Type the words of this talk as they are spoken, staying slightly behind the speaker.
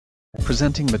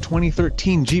Presenting the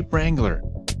 2013 Jeep Wrangler.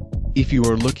 If you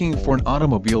are looking for an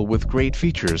automobile with great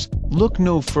features, look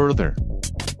no further.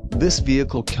 This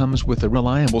vehicle comes with a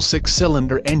reliable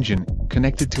 6-cylinder engine,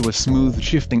 connected to a smooth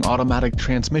shifting automatic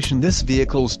transmission. This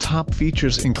vehicle's top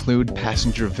features include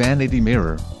passenger vanity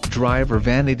mirror, driver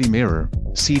vanity mirror,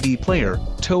 CD player,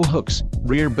 tow hooks,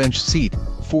 rear bench seat,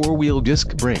 4-wheel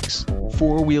disc brakes,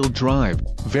 4-wheel drive,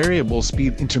 variable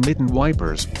speed intermittent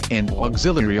wipers, and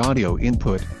auxiliary audio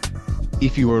input.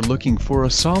 If you are looking for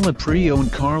a solid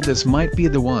pre-owned car, this might be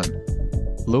the one.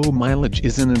 Low mileage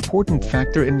is an important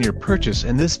factor in your purchase,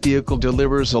 and this vehicle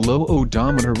delivers a low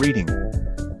odometer reading.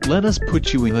 Let us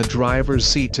put you in the driver's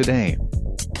seat today.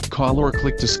 Call or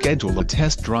click to schedule a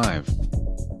test drive.